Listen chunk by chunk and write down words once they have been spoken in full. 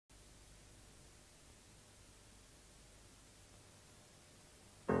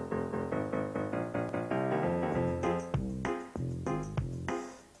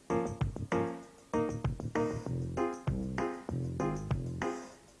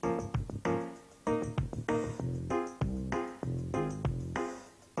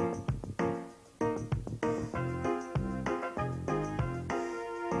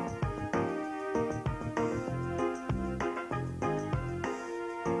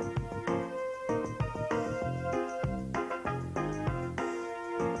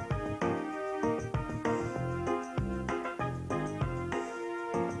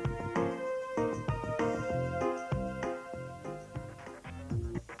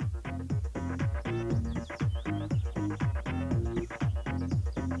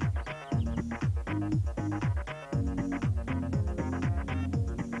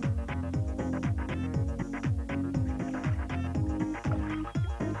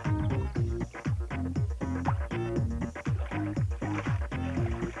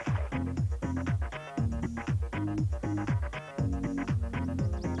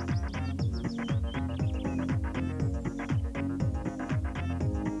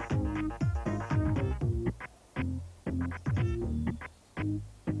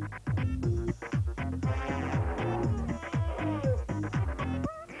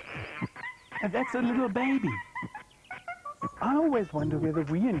That's a little baby. I always wonder whether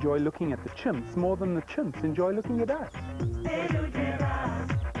we enjoy looking at the chimps more than the chimps enjoy looking at us. They look at us,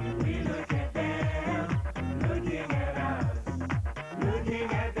 we look at them, looking at us,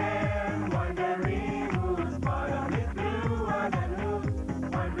 looking at them, wondering whose bottom is blue and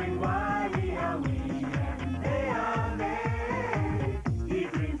who's wondering why we are we and they are they. He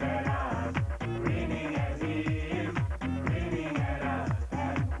grins at us, grinning at him, grinning at us,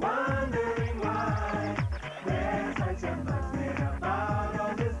 and wondering why there's such a fuss made about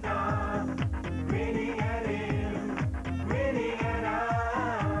all this stuff, grinning at him, grinning at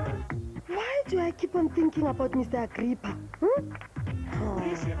us. Why do I keep on thinking about Mr. Agrippa?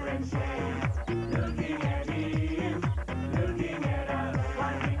 Different shades, looking at him, looking at us,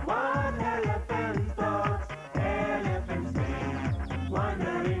 wondering what elephant thoughts, elephants think,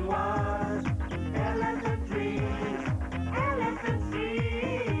 wondering what elephant dreams, elephants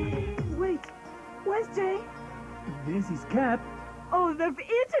dream. Wait, where's Jay? There's his cap. Oh, they've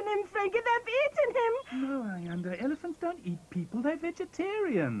eaten him, Frankie, they've eaten him. No, Ayanda, elephants don't eat people. They're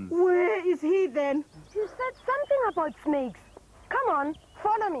vegetarians. Where is he then? You said something about snakes. Come on,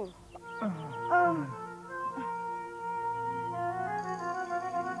 follow me.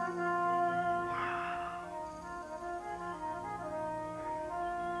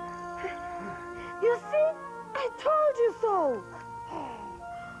 You see? I told you so.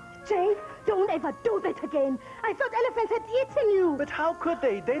 Jay, don't ever do that again. I thought elephants had eaten you. But how could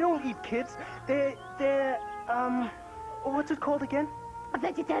they? They don't eat kids. They're, what's it called again?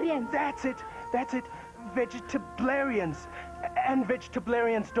 Vegetarians. That's it. Vegetarians. And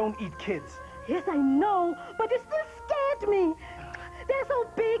vegetarians don't eat kids. Yes, I know, but it still scared me. They're so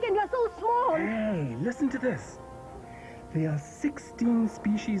big and you're so small. Hey, listen to this. There are 16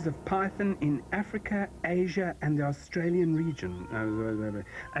 species of python in Africa, Asia, and the Australian region.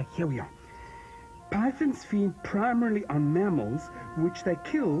 Here we are. Pythons feed primarily on mammals, which they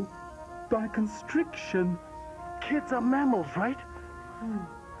kill by constriction. Kids are mammals, right?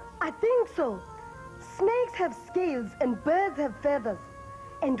 I think so. Snakes have scales and birds have feathers.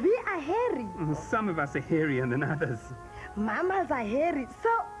 And we are hairy. Some of us are hairier than others. Mammals are hairy, so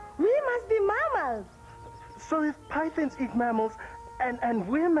we must be mammals. So if pythons eat mammals and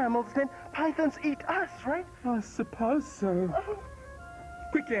we're mammals, then pythons eat us, right? I suppose so.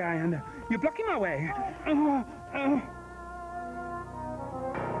 Quickly, Ayanda. You're blocking my way.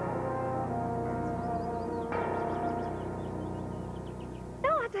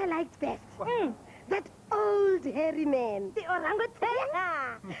 Know what I liked best? That old hairy man. The orangutan?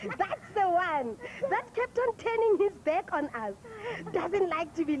 Yeah, that's the one. That kept on turning his back on us. Doesn't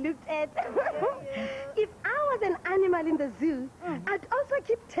like to be looked at. If I was an animal in the zoo, I'd also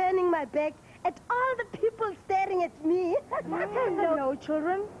keep turning my back at all the people staring at me. Hello,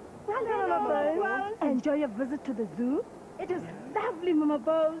 children. Hello, Mama Bones. Enjoy your visit to the zoo. It is lovely, Mama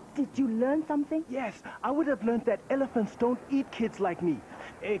Bones. Did you learn something? Yes, I would have learned that elephants don't eat kids like me.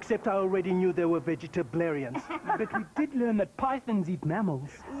 Except I already knew they were vegetarians. But we did learn that pythons eat mammals.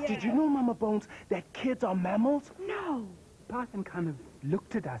 Yeah. Did you know, Mama Bones, that kids are mammals? No. Python kind of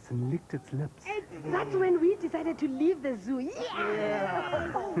looked at us and licked its lips. That's when we decided to leave the zoo.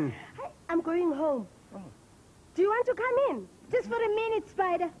 Yeah. I'm going home. Do you want to come in? Just for a minute,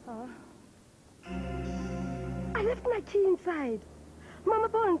 Spider. I left my key inside. Mama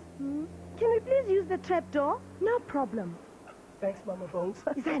Bones, can we please use the trap door? No problem. Thanks, Mama Bones.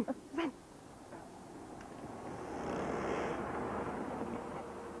 Zan.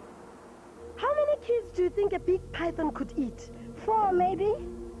 How many kids do you think a big python could eat? 4, maybe?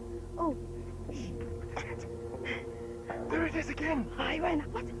 Oh. There it is again. Wait,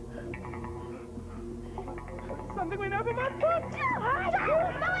 what? Something went over my foot.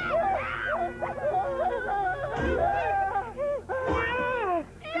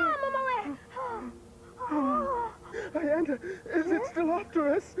 Ayanda, is it still after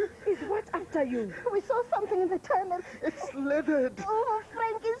us? Is what after you? We saw something in the tunnel. It slithered. Oh,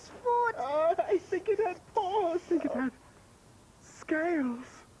 Frankie's foot. Oh, I think it had paws. I think it had scales.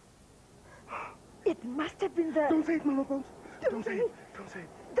 It must have been the... Don't say it, Mama Bones. Don't say it.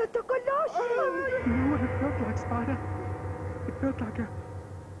 The tokoloshi. You know what it felt like, Spider? It felt like a...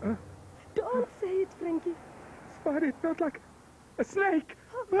 Don't say it, Frankie. Spider, it felt like a snake.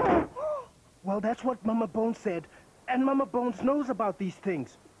 Well, that's what Mama Bones said. And Mama Bones knows about these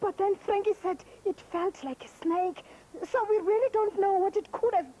things. But then Frankie said it felt like a snake. So we really don't know what it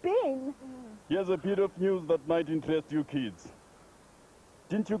could have been. Here's a bit of news that might interest you kids.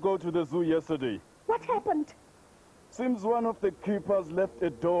 Didn't you go to the zoo yesterday? What happened? Seems one of the keepers left a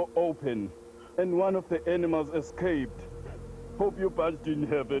door open and one of the animals escaped. Hope your bunch didn't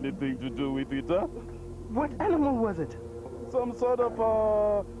have anything to do with it, huh? What animal was it? Some sort of,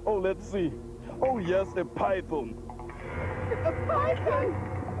 oh, let's see. Oh, yes, a python. A python!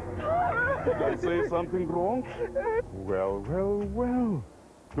 Did I say something wrong? Well, well, well.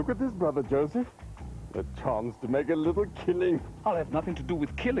 Look at this, Brother Joseph. A chance to make a little killing. I'll have nothing to do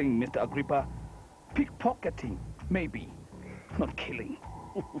with killing, Mr. Agrippa. Pickpocketing, maybe. Not killing.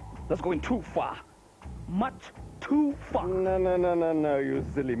 That's going too far. Much too far. No, you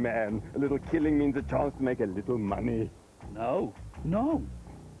silly man. A little killing means a chance to make a little money. No, no.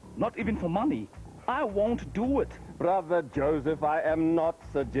 Not even for money. I won't do it. Brother Joseph, I am not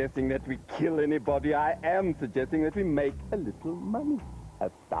suggesting that we kill anybody. I am suggesting that we make a little money.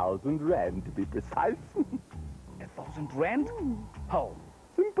 1,000 rand, to be precise. 1,000 rand? How?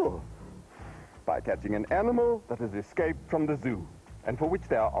 Simple. By catching an animal that has escaped from the zoo, and for which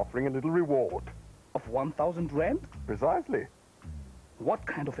they are offering a little reward. Of 1,000 rand? Precisely. What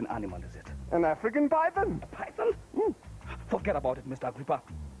kind of an animal is it? An African python. A python? Forget about it, Mr. Agrippa.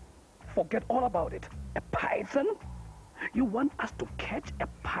 Forget all about it. A python? You want us to catch a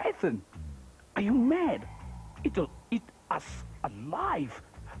python? Are you mad? It'll eat us alive.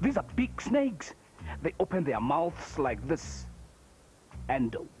 These are big snakes. They open their mouths like this.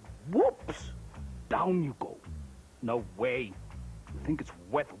 And whoops, down you go. No way. You think it's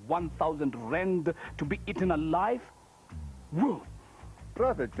worth 1,000 rand to be eaten alive? Whoa.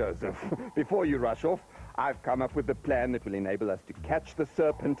 Brother Joseph, before you rush off, I've come up with a plan that will enable us to catch the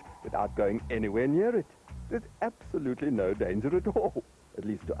serpent without going anywhere near it. There's absolutely no danger at all, at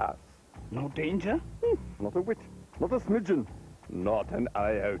least to us. No danger? Not a whit, not a smidgen, not an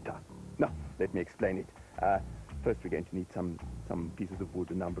iota. Now, let me explain it. First, we're going to need some pieces of wood,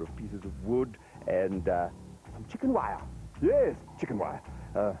 a number of pieces of wood, and some chicken wire. Yes, chicken wire.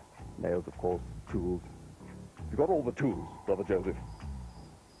 Nails, of course, tools. You got all the tools, Brother Joseph.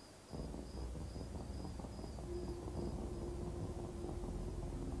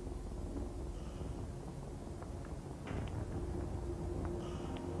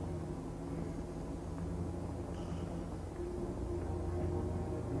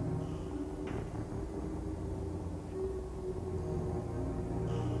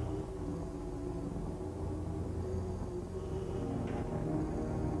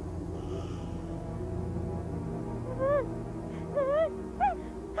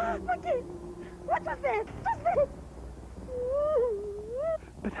 What was that? What's that?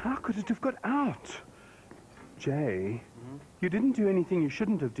 But how could it have got out? Jay, you didn't do anything you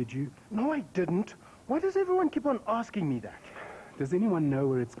shouldn't have, did you? No, I didn't. Why does everyone keep on asking me that? Does anyone know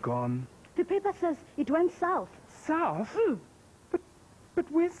where it's gone? The paper says it went south. South? But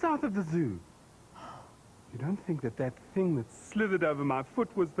where's south of the zoo? You don't think that thing that slithered over my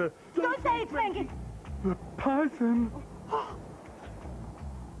foot was the... Don't say it, Frankie. The python?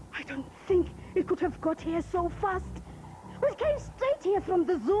 I don't think it could have got here so fast. We came straight here from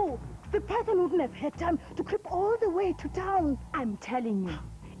the zoo. The python wouldn't have had time to creep all the way to town. I'm telling you,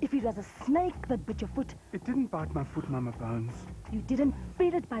 if it was a snake that bit your foot... It didn't bite my foot, Mama Bones. You didn't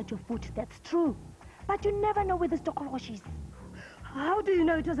feel it bite your foot, that's true. But you never know where the Stokolosh is. How do you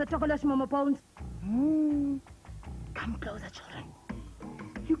know it was a Tokolosh, Mama Bones? Come closer, children.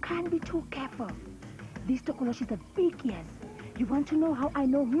 You can't be too careful. These Tokoloshis have big ears. You want to know how I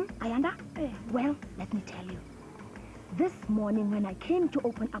know, Ayanda? Well, let me tell you. This morning when I came to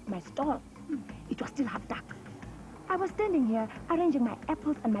open up my stall, it was still half dark. I was standing here arranging my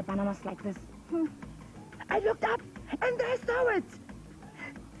apples and my bananas like this. I looked up and I saw it.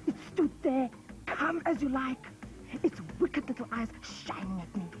 It stood there, calm as you like. Its wicked little eyes shining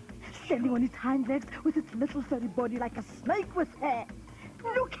at me. Standing on its hind legs with its little furry body like a snake with hair.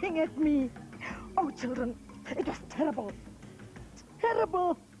 Looking at me. Oh, children, it was terrible.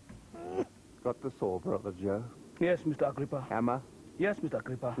 Terrible. Got the saw, Brother Joe? Yes, Mr. Agrippa. Hammer? Yes, Mr.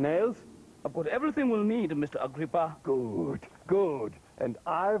 Agrippa. Nails? I've got everything we'll need, Mr. Agrippa. Good, good. And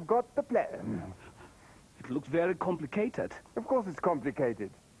I've got the plan. It looks very complicated. Of course it's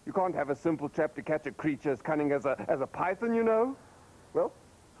complicated. You can't have a simple trap to catch a creature as cunning as a python, you know. Well,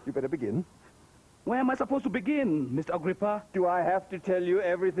 you better begin. Where am I supposed to begin, Mr. Agrippa? Do I have to tell you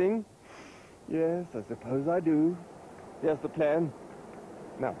everything? Yes, I suppose I do. Here's the plan.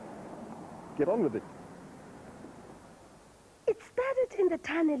 Now, get on with it. It started in the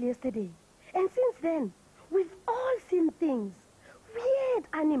tunnel yesterday. And since then, we've all seen things. Weird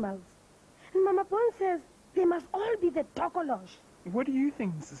animals. And Mama Pon says they must all be the Tokolosh. What do you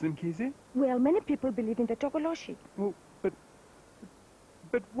think, Mrs. Mkhize? Well, many people believe in the Tokoloshi. Well,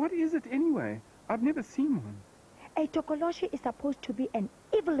 but what is it anyway? I've never seen one. A Tokoloshi is supposed to be an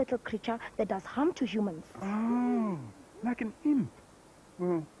evil little creature that does harm to humans. Oh. Like an imp.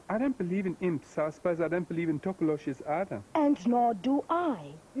 Well, I don't believe in imps, so I suppose I don't believe in tokoloshes either. And nor do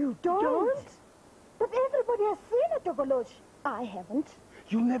I. You don't? But everybody has seen a tokolosh. I haven't.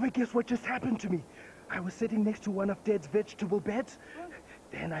 You'll never guess what just happened to me. I was sitting next to one of Dad's vegetable beds.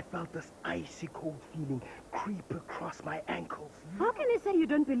 Then I felt this icy cold feeling creep across my ankles. How can you say you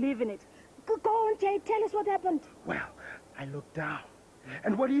don't believe in it? Go on, Jay. Tell us what happened. Well, I looked down.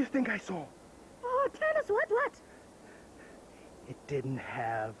 And what do you think I saw? Oh, tell us what? It didn't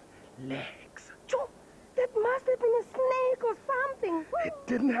have legs. Choo, that must have been a snake or something. It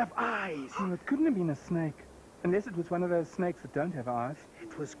didn't have eyes. Well, it couldn't have been a snake. Unless it was one of those snakes that don't have eyes.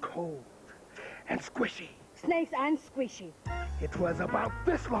 It was cold and squishy. Snakes aren't squishy. It was about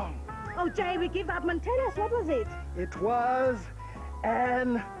this long. Oh, Jay, we give up. Man, tell us, what was it? It was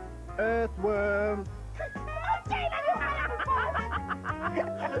an earthworm.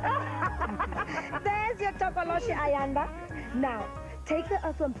 There's your tokoloshi, Ayanda. Now, take the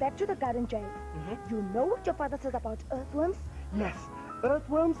earthworm back to the garden, Jay. You know what your father says about earthworms? Yes,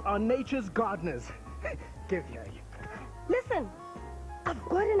 earthworms are nature's gardeners. Give here. Listen, I've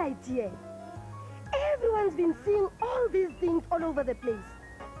got an idea. Everyone's been seeing all these things all over the place.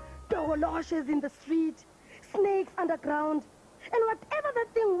 Togoloshes in the street, snakes underground, and whatever that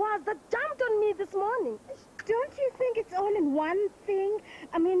thing was that jumped on me this morning. Don't you think it's all in one thing?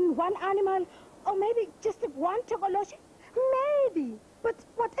 I mean, one animal, or maybe just one tokoloshi? Maybe, but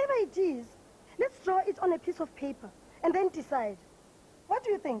whatever it is, let's draw it on a piece of paper and then decide. What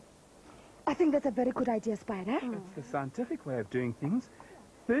do you think? I think that's a very good idea, Spider. It's the scientific way of doing things.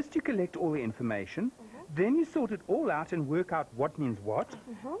 First you collect all the information, then you sort it all out and work out what means what,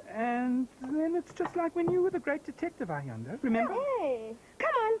 and then it's just like when you were the great detective, Ayanda. Remember? Hey,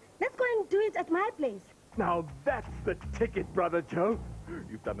 come on, let's go and do it at my place. Now that's the ticket, Brother Joe.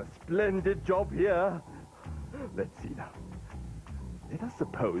 You've done a splendid job here. Let's see now. Let us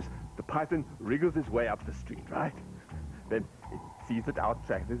suppose the python wriggles its way up the street, right? Then it sees that our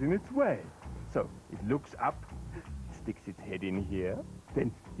tractor is in its way. So it looks up, sticks its head in here,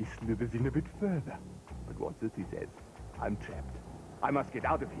 then he slithers in a bit further. But once this, he says, I'm trapped. I must get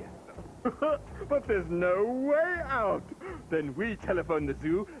out of here. But there's no way out. Then we telephone the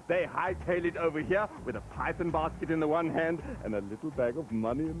zoo. They hightail it over here with a python basket in the one hand and a little bag of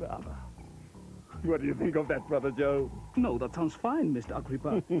money in the other. What do you think of that, Brother Joe? No, that sounds fine, Mr.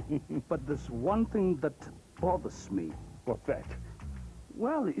 Agrippa. But there's one thing that bothers me. What's that?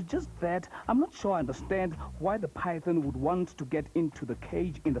 Well, it's just that I'm not sure I understand why the python would want to get into the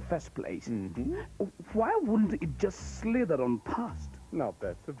cage in the first place. Why wouldn't it just slither on past? Now,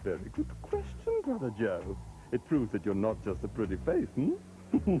 that's a very good question, Brother Joe. It proves that you're not just a pretty face,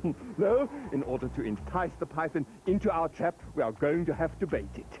 No, in order to entice the python into our trap, we are going to have to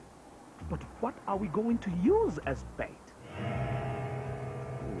bait it. But what are we going to use as bait?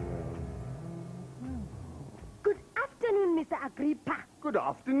 Good afternoon, Mr. Agrippa. Good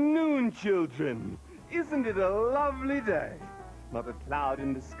afternoon, children. Isn't it a lovely day? Not a cloud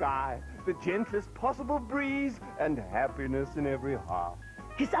in the sky, the gentlest possible breeze, and happiness in every heart.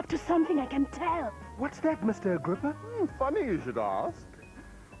 He's up to something, I can tell. What's that, Mr. Agrippa? Funny you should ask.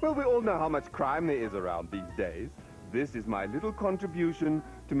 Well, we all know how much crime there is around these days. This is my little contribution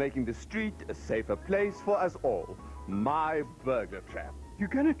to making the street a safer place for us all. My burglar trap. You're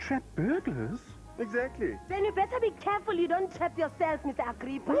going to trap burglars? Exactly. Then you better be careful you don't trap yourself, Mr.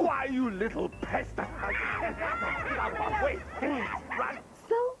 Agrippa. Why, you little pest! Wait, run!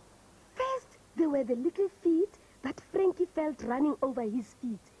 So, first there were the little feet that Frankie felt running over his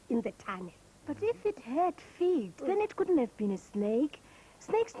feet in the tunnel. But if it had feet, then it couldn't have been a snake.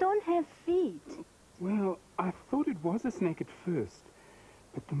 Snakes don't have feet. Well, I thought it was a snake at first.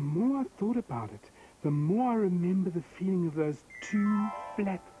 But the more I thought about it, the more I remember the feeling of those two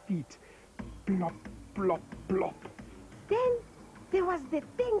flat feet. Plop, plop, plop. Then there was the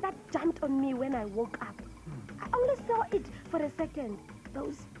thing that jumped on me when I woke up. I only saw it for a second.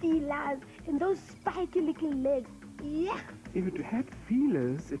 Those feelers and those spiky little legs. Yeah. If it had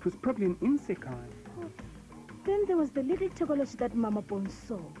feelers, it was probably an insect eye. Then there was the little tokoloshi that Mama Bone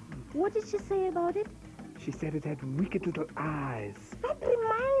saw. What did she say about it? She said it had wicked little eyes. That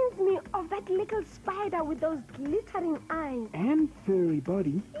reminds me of that little spider with those glittering eyes. And furry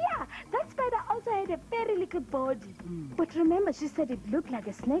body. Yeah, that spider also had a very little body. But remember, she said it looked like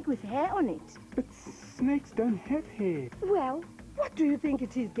a snake with hair on it. But snakes don't have hair. Well, what do you think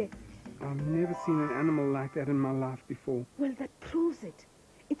it is, then? I've never seen an animal like that in my life before. Well, that proves it.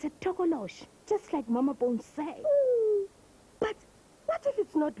 It's a tokolosh, just like Mama Bone said. But what if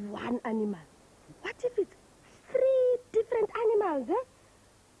it's not one animal? What if it's 3 different animals, huh?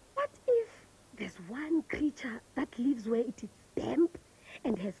 What if there's one creature that lives where it is damp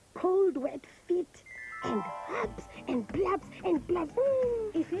and has cold, wet feet and hops and blubs and blubs.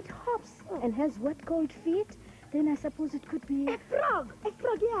 If it hops and has wet, cold feet, then I suppose it could be... A frog,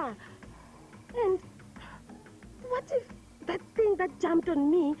 yeah. And what if that thing that jumped on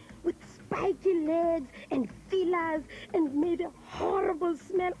me with spiky legs and feelers and made a horrible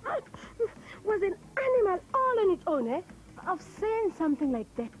smell was an animal all on its own, eh? I've seen something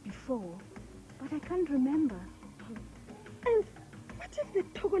like that before, but I can't remember. And what if the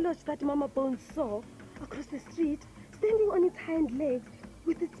togolosh that Mama Bones saw across the street, standing on its hind legs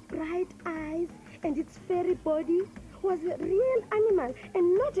with its bright eyes and its fairy body, was a real animal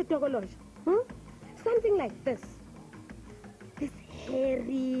and not a togolosh? Something like this. This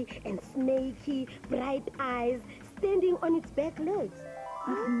hairy and snaky, bright eyes standing on its back legs.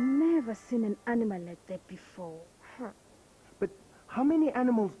 I've never seen an animal like that before. But how many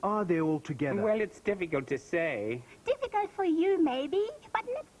animals are there altogether? Well, it's difficult to say. Difficult for you, maybe, but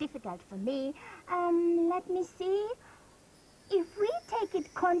not difficult for me. Let me see. If we take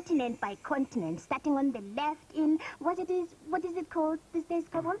it continent by continent, starting on the left in, what is it called these days,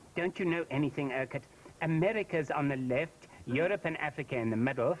 Kabul? Don't you know anything, Urquhart? America's on the left, Europe and Africa in the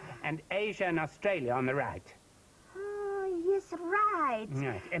middle, and Asia and Australia on the right. Oh, yes, right.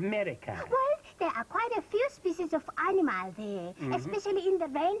 Right, America. Well, there are quite a few species of animal there, especially in the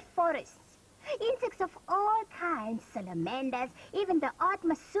rainforests. Insects of all kinds, salamanders, even the odd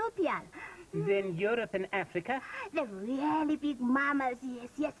marsupial. Then Europe and Africa. The really big mammals,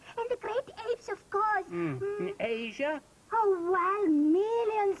 yes. And the great apes, of course. In Asia. Oh, well,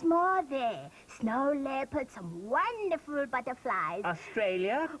 millions more there. Snow leopards, some wonderful butterflies.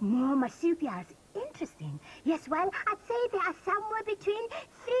 Australia. More marsupials. Interesting. Yes, well, I'd say there are somewhere between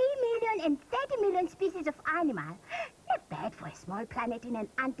 3 million and 30 million species of animal. Not bad for a small planet in an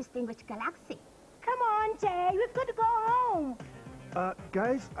undistinguished galaxy. Come on, Jay, we've got to go home.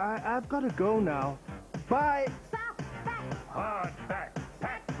 Guys, I've got to go now. Bye. Stop, back. Hard facts,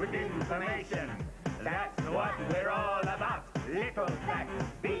 packed with information. That's what we're all about. Little facts,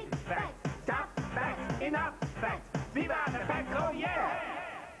 big facts, tough facts, enough facts. Viva the facts, oh yeah!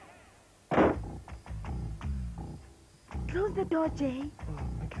 Close the door, Jay.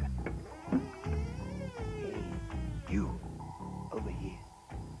 You, over here.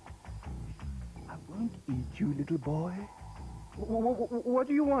 I won't eat you, little boy. What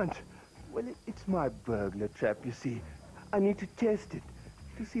do you want? Well, it's my burglar trap, you see. I need to test it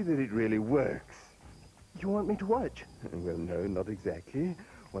to see that it really works. You want me to watch? Well, no, not exactly.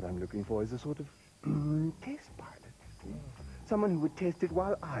 What I'm looking for is a sort of test pilot, you see? Someone who would test it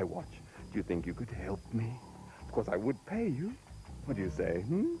while I watch. Do you think you could help me? Of course, I would pay you. What do you say,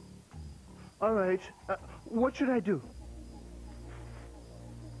 All right. What should I do?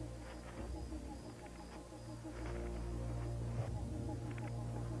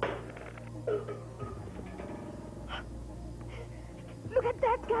 Look at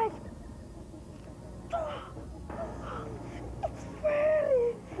that, guys. It's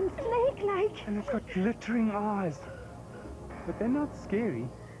furry and snake-like. And it's got glittering eyes. But they're not scary.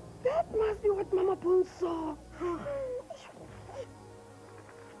 That must be what Mama Boone saw.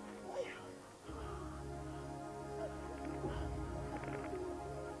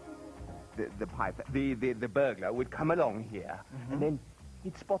 The burglar would come along here, and then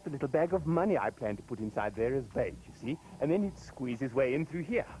he'd spot the little bag of money I plan to put inside there as bait, you see, and then he'd squeeze his way in through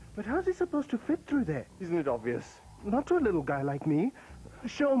here. But how's he supposed to fit through there? Isn't it obvious? Not to a little guy like me.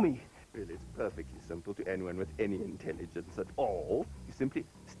 Show me. Really, it's perfectly simple to anyone with any intelligence at all. You simply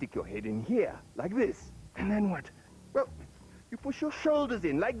stick your head in here, like this. And then what? Well, you push your shoulders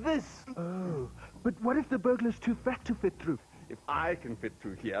in, like this. Oh, but what if the burglar's too fat to fit through? If I can fit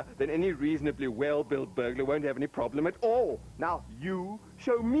through here, then any reasonably well-built burglar won't have any problem at all. Now, you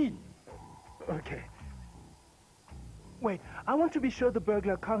show me. Okay. Wait, I want to be sure the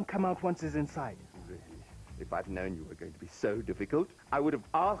burglar can't come out once he's inside. Really? If I'd known you were going to be so difficult, I would have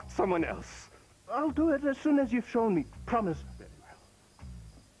asked someone else. I'll do it as soon as you've shown me. Promise. Very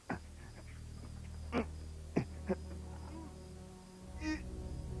well.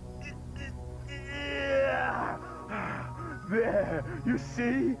 There, you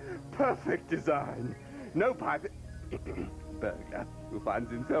see? Perfect design. No pirate burglar who finds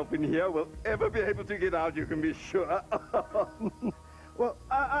himself in here will ever be able to get out, you can be sure. Well,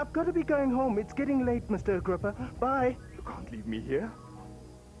 I've got to be going home. It's getting late, Mr. Agrippa. Bye. You can't leave me here.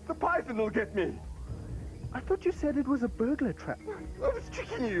 The python will get me. I thought you said it was a burglar trap. I was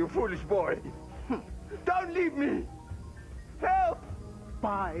tricking you, you foolish boy. Don't leave me. Help!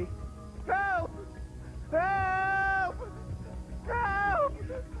 Bye. Help! Help! Help!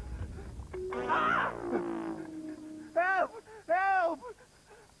 Help! Help! Help!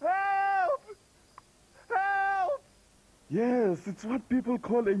 Help! Yes, it's what people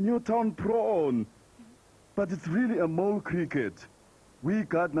call a Newtown prawn. But it's really a mole cricket. We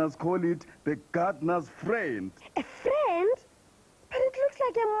gardeners call it the gardener's friend. A friend? But it looks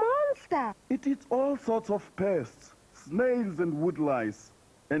like a monster. It eats all sorts of pests, snails and woodlice.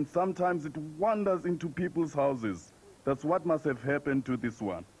 And sometimes it wanders into people's houses. That's what must have happened to this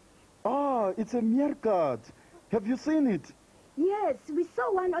one. Ah, it's a meerkat. Have you seen it? Yes, we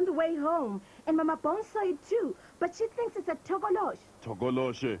saw one on the way home. And Mama Bone saw it too. But she thinks it's a togolosh.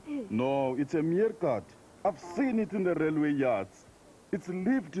 Togoloshe. No, it's a meerkat. I've seen it in the railway yards. It's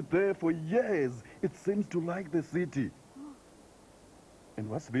lived there for years. It seems to like the city. And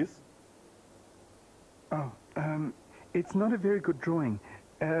what's this? Oh, it's not a very good drawing.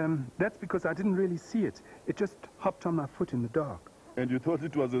 That's because I didn't really see it. It just hopped on my foot in the dark. And you thought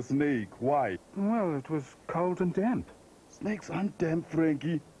it was a snake. Why? Well, it was cold and damp. Snakes aren't damp,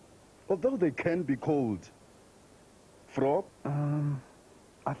 Frankie. Although they can be cold. Frog?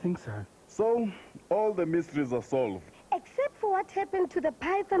 I think so. So, all the mysteries are solved. Except for what happened to the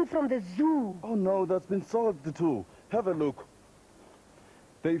python from the zoo. Oh no, that's been solved too. Have a look.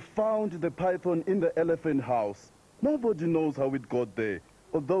 They found the python in the elephant house. Nobody knows how it got there,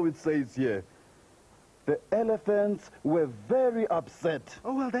 although it says here, the elephants were very upset.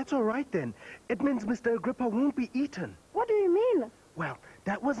 Oh, well, that's all right then. It means Mr. Agrippa won't be eaten. What do you mean? Well,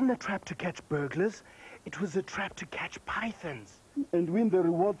 that wasn't a trap to catch burglars. It was a trap to catch pythons. And win the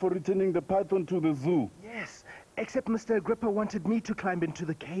reward for returning the python to the zoo. Yes, except Mr. Agrippa wanted me to climb into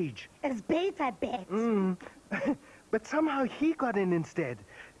the cage. As bait, I bet. But somehow he got in instead.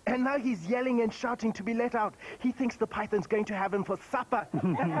 And now he's yelling and shouting to be let out. He thinks the python's going to have him for supper.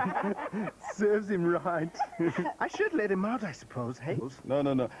 Serves him right. I should let him out, I suppose, hey?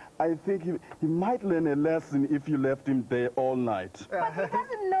 No. I think he might learn a lesson if you left him there all night. But he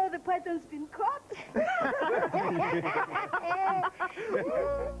doesn't know the python's been caught.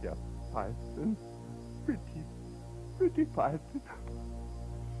 Yeah, python. Pretty python.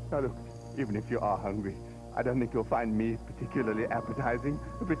 Now look, even if you are hungry, I don't think you'll find me particularly appetizing.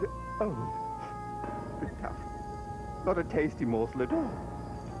 A bit tough. Not a tasty morsel at all.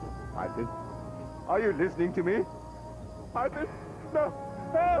 Python, are you listening to me? Python, no,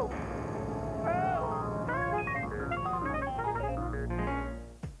 help! Help!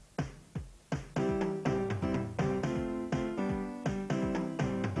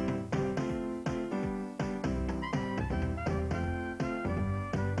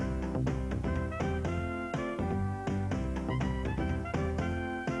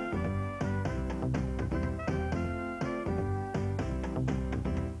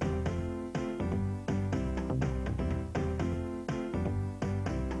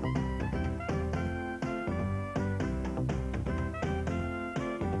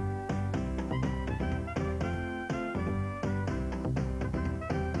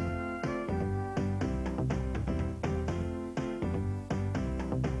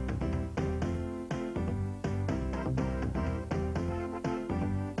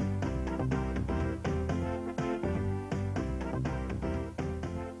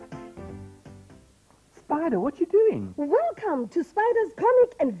 Spider, what you doing? Welcome to Spider's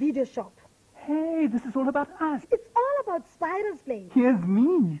Comic and Video Shop. Hey, this is all about us. It's all about Spider's Play. Here's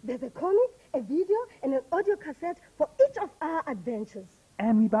me. There's a comic, a video, and an audio cassette for each of our adventures.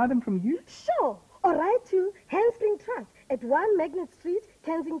 And we buy them from you? Sure. Or write to Handspring Trust at 1 Magnet Street,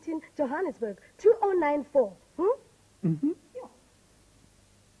 Kensington, Johannesburg, 2094. Mm-hmm.